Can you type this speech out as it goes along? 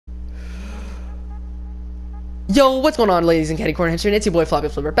Yo, what's going on, ladies and catty corner hipster? It's your boy Floppy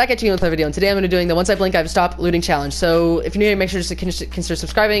Flipper back at you with another video, and today I'm going to be doing the once I blink I've stopped looting challenge. So if you're new here, make sure to consider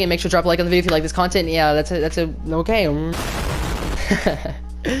subscribing and make sure to drop a like on the video if you like this content. Yeah, that's a okay.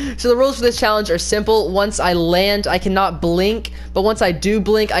 So the rules for this challenge are simple. Once I land, I cannot blink, but once I do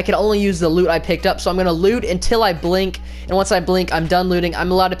blink, I can only use the loot I picked up. So I'm gonna loot until I blink, and once I blink, I'm done looting.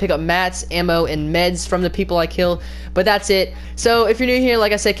 I'm allowed to pick up mats, ammo, and meds from the people I kill, but that's it. So if you're new here,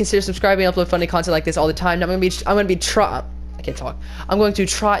 like I said, consider subscribing. I upload funny content like this all the time. Now I'm going to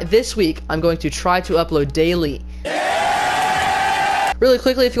try this week. I'm going to try to upload daily. Really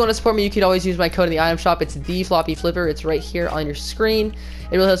quickly, if you want to support me, you could always use my code in the item shop. It's the Floppy Flipper. It's right here on your screen.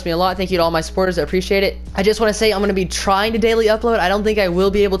 It really helps me a lot. Thank you to all my supporters. I appreciate it. I just want to say I'm going to be trying to daily upload. I don't think I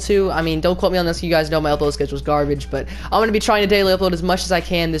will be able to. I mean, don't quote me on this. You guys know my upload schedule is garbage, but I'm going to be trying to daily upload as much as I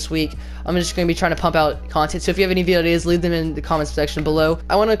can this week. I'm just going to be trying to pump out content. So if you have any video ideas, leave them in the comments section below.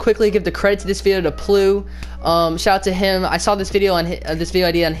 I want to quickly give the credit to this video to Plu. Shout out to him. I saw this video on this video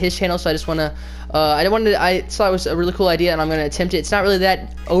idea on his channel, so I just want to I thought it was a really cool idea, and I'm going to attempt it. It's not really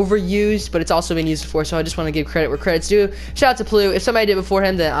that overused, but it's also been used before, so I just want to give credit where credit's due. Shout out to Plu. If somebody did it before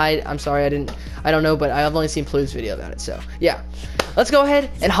him, then I'm sorry, I don't know, but I've only seen Plu's video about it, so yeah. Let's go ahead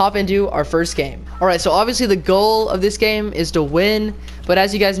and hop into our first game. Alright, so obviously the goal of this game is to win, but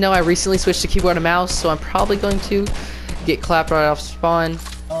as you guys know, I recently switched to keyboard and mouse, so I'm probably going to get clapped right off spawn.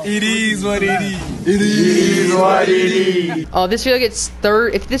 It is what it is. It is what it is. This video gets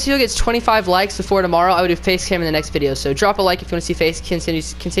if this video gets 25 likes before tomorrow, I would do face cam in the next video. So drop a like if you want to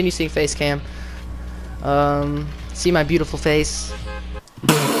see continue seeing face cam. See my beautiful face.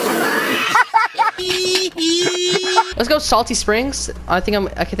 Let's go Salty Springs. I think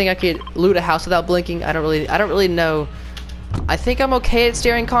I could loot a house without blinking. I don't really know. I think I'm okay at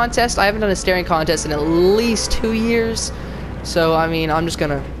staring contest. I haven't done a staring contest in at least 2 years. So, I mean, I'm just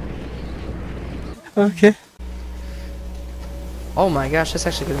gonna... Okay. Oh my gosh, that's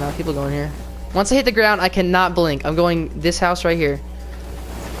actually a good amount of people going here. Once I hit the ground, I cannot blink. I'm going this house right here.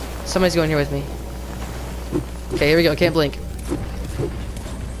 Somebody's going here with me. Okay, here we go. Can't blink.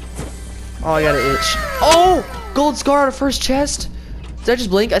 Oh, I got an itch. Oh! Gold scar on a first chest? Did I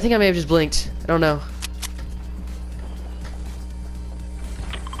just blink? I think I may have just blinked. I don't know.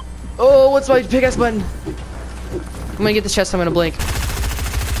 Oh, what's my pickaxe button? I'm gonna get this chest, I'm gonna blink.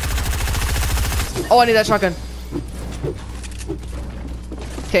 Oh, I need that shotgun.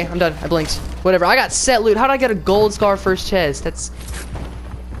 Okay, I'm done. I blinked. Whatever. I got set loot. How did I get a gold scar first chest? That's...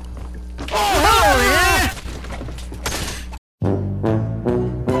 Oh, yeah!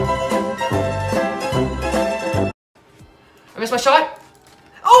 I missed my shot.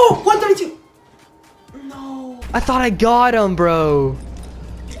 Oh, 132. No. I thought I got him, bro.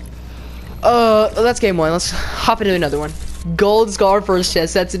 That's game one. Let's hop into another one. Gold scar first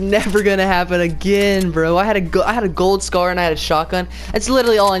chest. That's never gonna happen again, bro. I had a gold scar and I had a shotgun. That's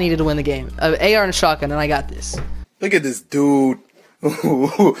literally all I needed to win the game. AR and a shotgun, and I got this. Look at this dude.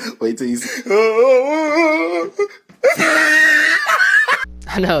 Wait till he's...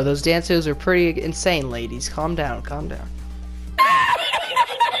 I know, those dancers are pretty insane, ladies. Calm down, calm down.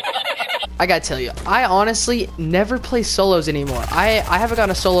 I gotta tell you, I honestly never play solos anymore. I haven't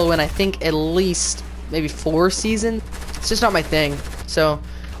gotten a solo in, I think, at least maybe 4 seasons. It's just not my thing. So,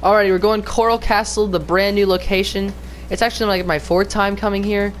 alrighty, we're going Coral Castle, the brand new location. It's actually like my 4th time coming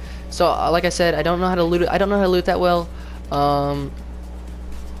here. So, like I said, I don't know how to loot it. I don't know how to loot that well. We'll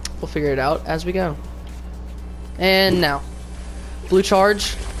figure it out as we go. And now, blue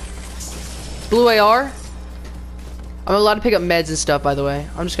charge, blue AR. I'm allowed to pick up meds and stuff, by the way.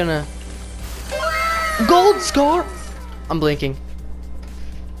 I'm just gonna... Gold scar! I'm blinking.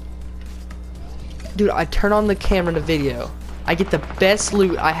 Dude, I turn on the camera in the video. I get the best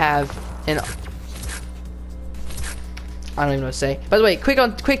loot I have, and I don't even know what to say. By the way, quick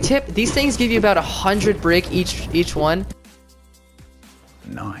tip: these things give you about 100 brick each one.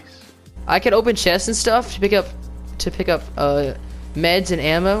 Nice. I can open chests and stuff to pick up meds and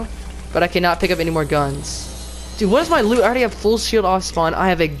ammo, but I cannot pick up any more guns. Dude, what is my loot? I already have full shield off spawn. I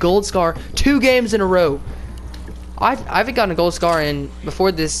have a gold scar 2 games in a row. I haven't gotten a gold scar in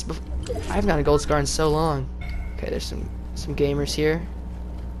before this. I haven't gotten a gold scar in so long. Okay, there's some gamers here.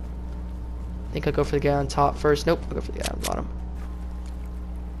 I think I'll go for the guy on top first. Nope, I'll go for the guy on the bottom.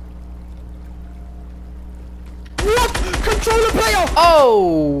 What? Controller player!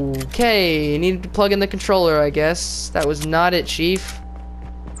 Oh, okay. Needed to plug in the controller, I guess. That was not it, Chief.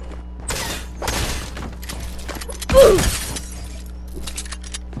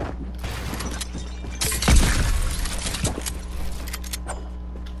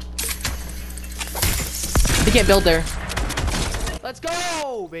 They can't build there. Let's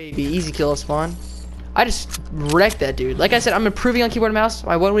go, baby. Easy kill spawn. I just wrecked that dude. Like I said, I'm improving on keyboard and mouse.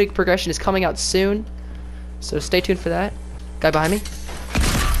 My 1 week progression is coming out soon, so stay tuned for that. Guy behind me.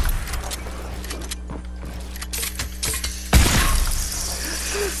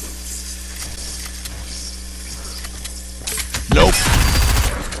 Nope.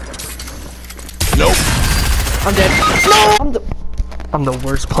 Nope. I'm dead. No! I'm the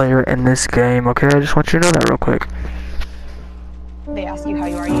worst player in this game, okay? I just want you to know that real quick. They ask you how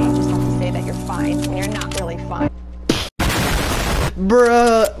you are, you just have to say that you're fine when you're not really fine.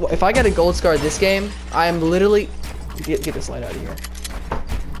 Bruh. If I get a gold scar this game, I am literally... Get this light out of here.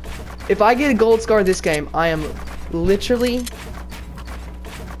 If I get a gold scar this game, I am literally...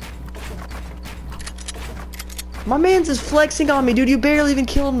 My man's is flexing on me, dude. You barely even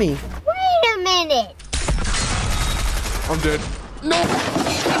killed me. Wait a minute. I'm dead. No.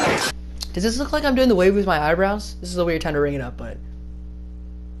 Does this look like I'm doing the wave with my eyebrows? This is a weird time to ring it up, but...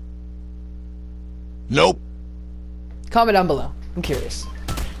 Nope. Comment down below. I'm curious.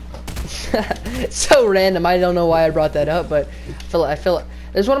 It's so random. I don't know why I brought that up, but I feel like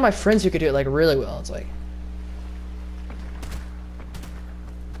there's one of my friends who could do it like really well. It's like...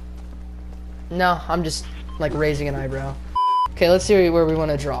 No, I'm just like raising an eyebrow. Okay, let's see where we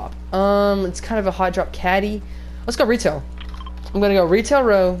want to drop. It's kind of a hot drop caddy. Let's go retail. I'm gonna go retail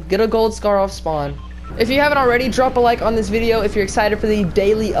row, get a gold scar off spawn. If you haven't already, drop a like on this video. If you're excited for the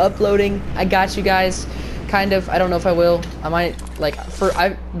daily uploading, I got you guys. Kind of. I don't know if I will. I might like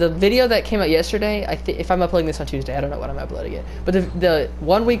the video that came out yesterday. If I'm uploading this on Tuesday, I don't know what I'm uploading it. But the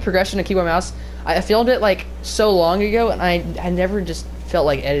 1 week progression of keyboard mouse, I filmed it like so long ago, and I never just felt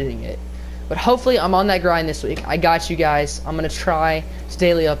like editing it. But hopefully, I'm on that grind this week. I got you guys. I'm gonna try to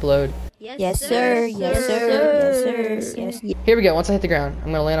daily upload. Yes, sir. Yes, sir. Yes, sir. Yes. Here we go. Once I hit the ground,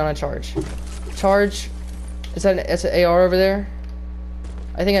 I'm gonna land on a charge. Charge. Is that an AR over there?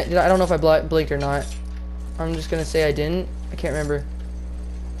 I think I don't know if I blinked or not. I'm just gonna say I didn't. I can't remember.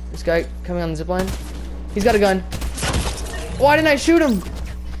 This guy coming on the zipline. He's got a gun. Why didn't I shoot him?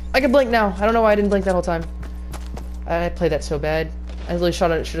 I can blink now. I don't know why I didn't blink that whole time. I played that so bad. I really should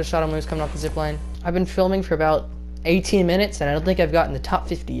have shot him when he was coming off the zipline. I've been filming for about 18 minutes, and I don't think I've gotten the top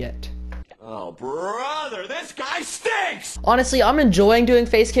 50 yet. Oh, brother, this guy stinks! Honestly, I'm enjoying doing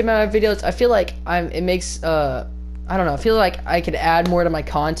face cam in my videos. I feel like it makes, I don't know, I feel like I could add more to my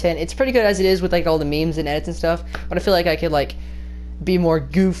content. It's pretty good as it is with like all the memes and edits and stuff, but I feel like I could like be more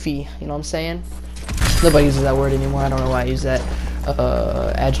goofy, you know what I'm saying? Nobody uses that word anymore. I don't know why I use that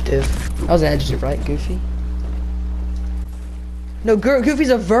adjective. That was an adjective, right? Goofy? No,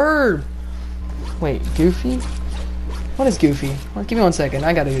 goofy's a verb! Wait, goofy? What is goofy? Well, give me 1 second,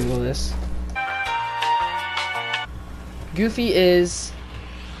 I gotta Google this. Goofy is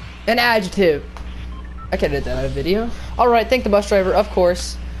an adjective. I can edit that out of video. Alright, thank the bus driver, of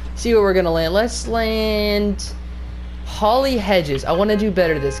course. See where we're gonna land. Let's land Holly Hedges. I want to do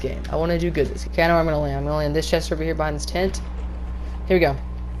better this game. I want to do good this game. Okay, I know where I'm gonna land. I'm gonna land this chest over here behind this tent. Here we go.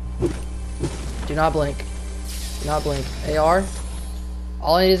 Do not blink. Do not blink. AR.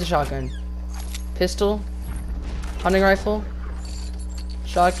 All I need is a shotgun. Pistol. Hunting rifle.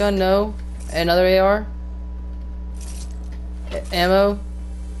 Shotgun, no. Another AR. Ammo.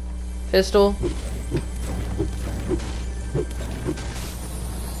 Pistol.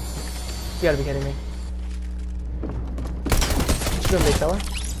 You gotta be kidding me. What you doing, big fella?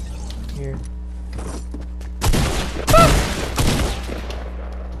 Here.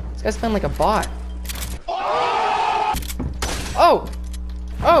 This guy's playing like a bot. Oh!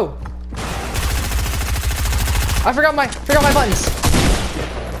 Oh! I forgot my buttons.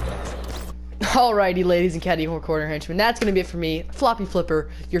 Alrighty, ladies and catty corner henchmen, that's gonna be it for me. Floppy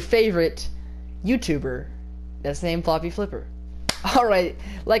Flipper, your favorite YouTuber. That's named Floppy Flipper. Alright,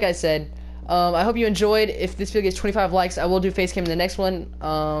 like I said, I hope you enjoyed. If this video gets 25 likes, I will do facecam in the next one.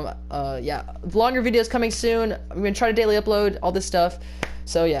 Yeah, longer videos coming soon. I'm gonna try to daily upload all this stuff.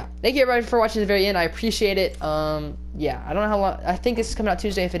 So yeah, thank you everybody for watching to the very end. I appreciate it. Yeah, I don't know how long. I think this is coming out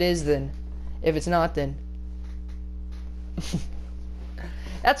Tuesday. If it is, then if it's not, then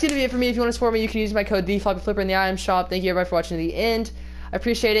that's gonna be it for me. If you want to support me, you can use my code TheFloppyFlipper in the item shop. Thank you everybody for watching to the end. I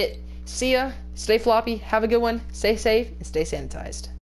appreciate it. See ya. Stay floppy. Have a good one. Stay safe and stay sanitized.